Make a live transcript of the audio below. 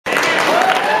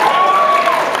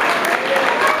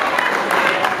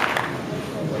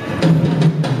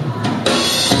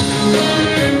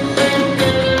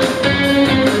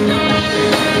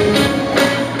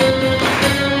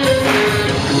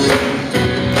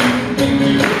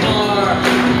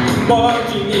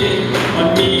marching in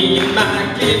on me and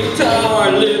my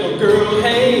guitar. Little girl,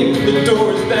 hey, the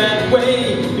door's that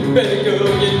way. You better go,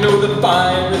 you know the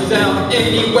fire is out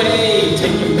anyway.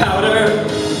 Take your powder,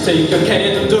 take your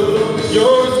candle,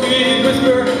 your sweet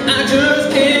whisper I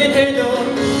just can't handle.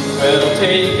 Well,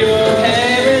 take your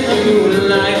hair in the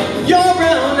moonlight, your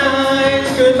brown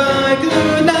eyes, goodbye,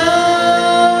 good night.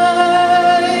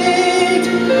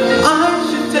 I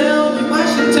should tell you, I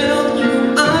should tell you,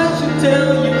 I should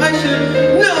tell you, I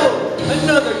should know.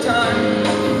 Another time,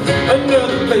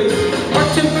 another place, our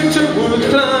temperature would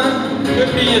climb.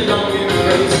 There'd be a long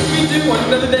embrace, we'd do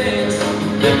another dance.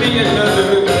 There'd be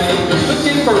another place,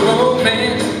 looking for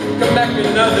romance. Come back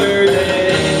another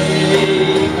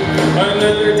day,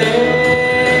 another day.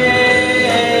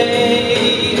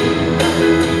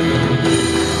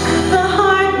 The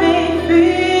heart may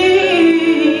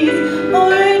freeze,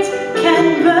 or it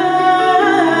can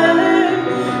burn.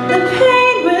 The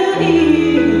pain will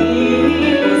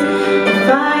ease if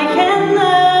I can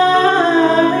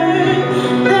learn.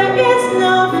 There is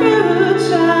no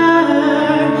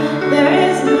future, there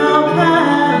is no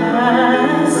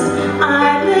past.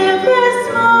 I live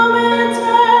this moment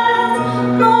as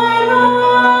my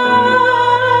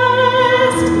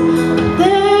last.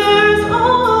 There's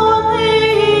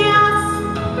only us,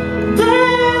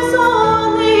 there's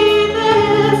only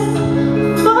this.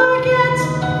 Forget,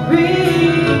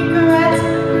 regret,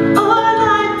 our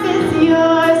life is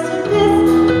yours to this.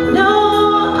 No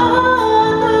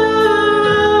other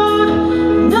road,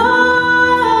 no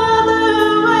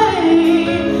other way,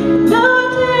 no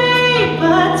day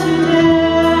but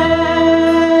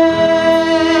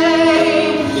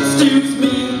today. Excuse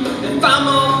me if I'm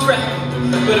off track,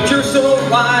 but if you're so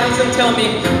wise, then tell me,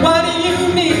 why do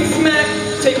you need smack?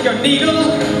 Take your needle,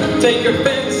 take your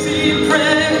fancy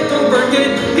prank. Don't forget,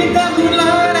 get that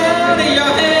moonlight out of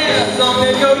your hair. Long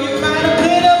ago you might have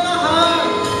lit up my heart,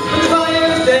 but the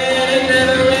fire's dead and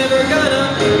never ever gonna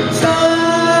start.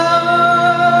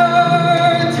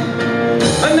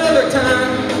 Another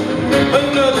time,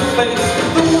 another place,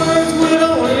 the words would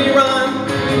only rhyme.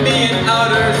 It'd be in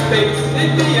outer space,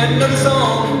 it'd be another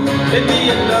song, it'd be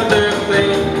another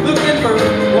place. Looking for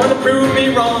one to prove me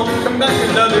wrong. Come back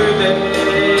another day,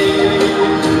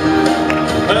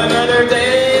 another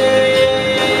day.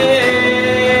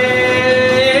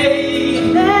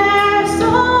 There's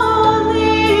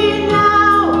only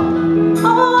now,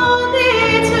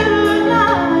 only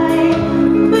tonight.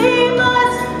 We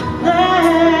must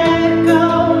let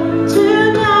go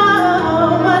to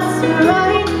know what's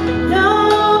right.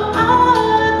 No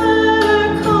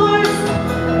other course,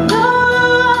 no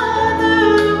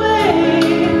other way,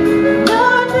 no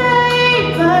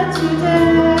day but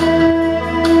today.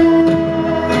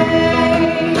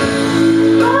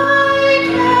 I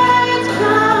can't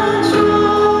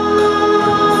control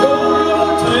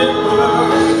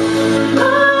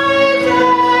my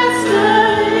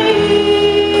destiny.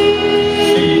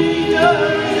 She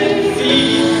doesn't see.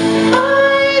 I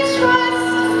trust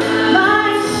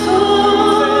my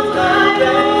soul, my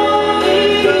only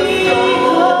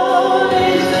goal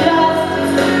is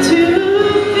just to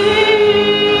be.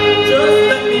 Just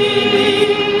let me be.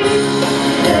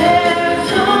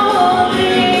 There's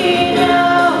only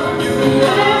now,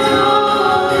 there's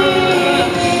only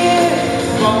here,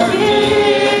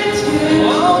 here to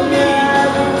Oh, now,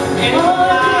 and I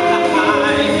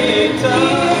get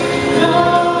up. no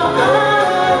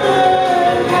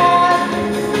other path,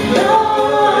 no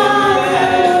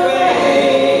other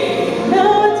way,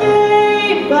 no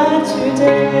day but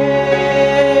today.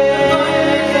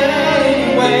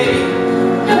 Anyway,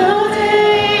 No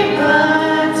day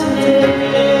but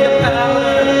today.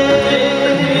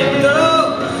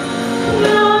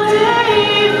 No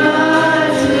day but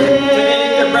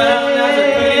today.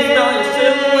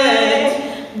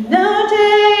 No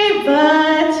day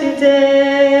but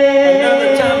today.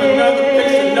 Another time, another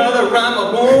place, another rhyme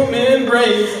I won't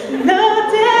embrace.